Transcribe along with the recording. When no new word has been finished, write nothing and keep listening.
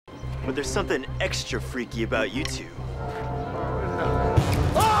But there's something extra freaky about you two.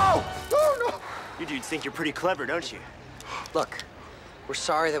 Oh! Oh, no! You dudes think you're pretty clever, don't you? Look, we're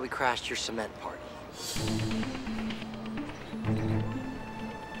sorry that we crashed your cement party.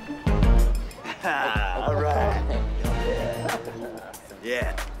 All right.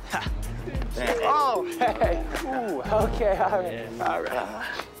 Yeah. Oh, hey. Ooh, okay, all right. All right.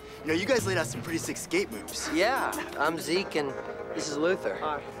 You know, you guys laid out some pretty sick skate moves. Yeah, I'm Zeke and this is Luther.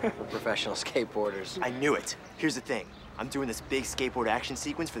 Hi. We're professional skateboarders. I knew it. Here's the thing. I'm doing this big skateboard action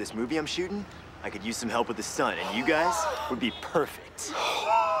sequence for this movie I'm shooting. I could use some help with the stunt, and you guys would be perfect.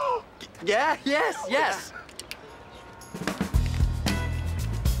 Yeah, yes.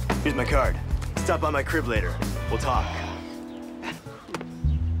 Here's my card. Stop by my crib later. We'll talk.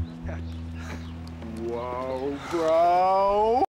 Whoa, bro.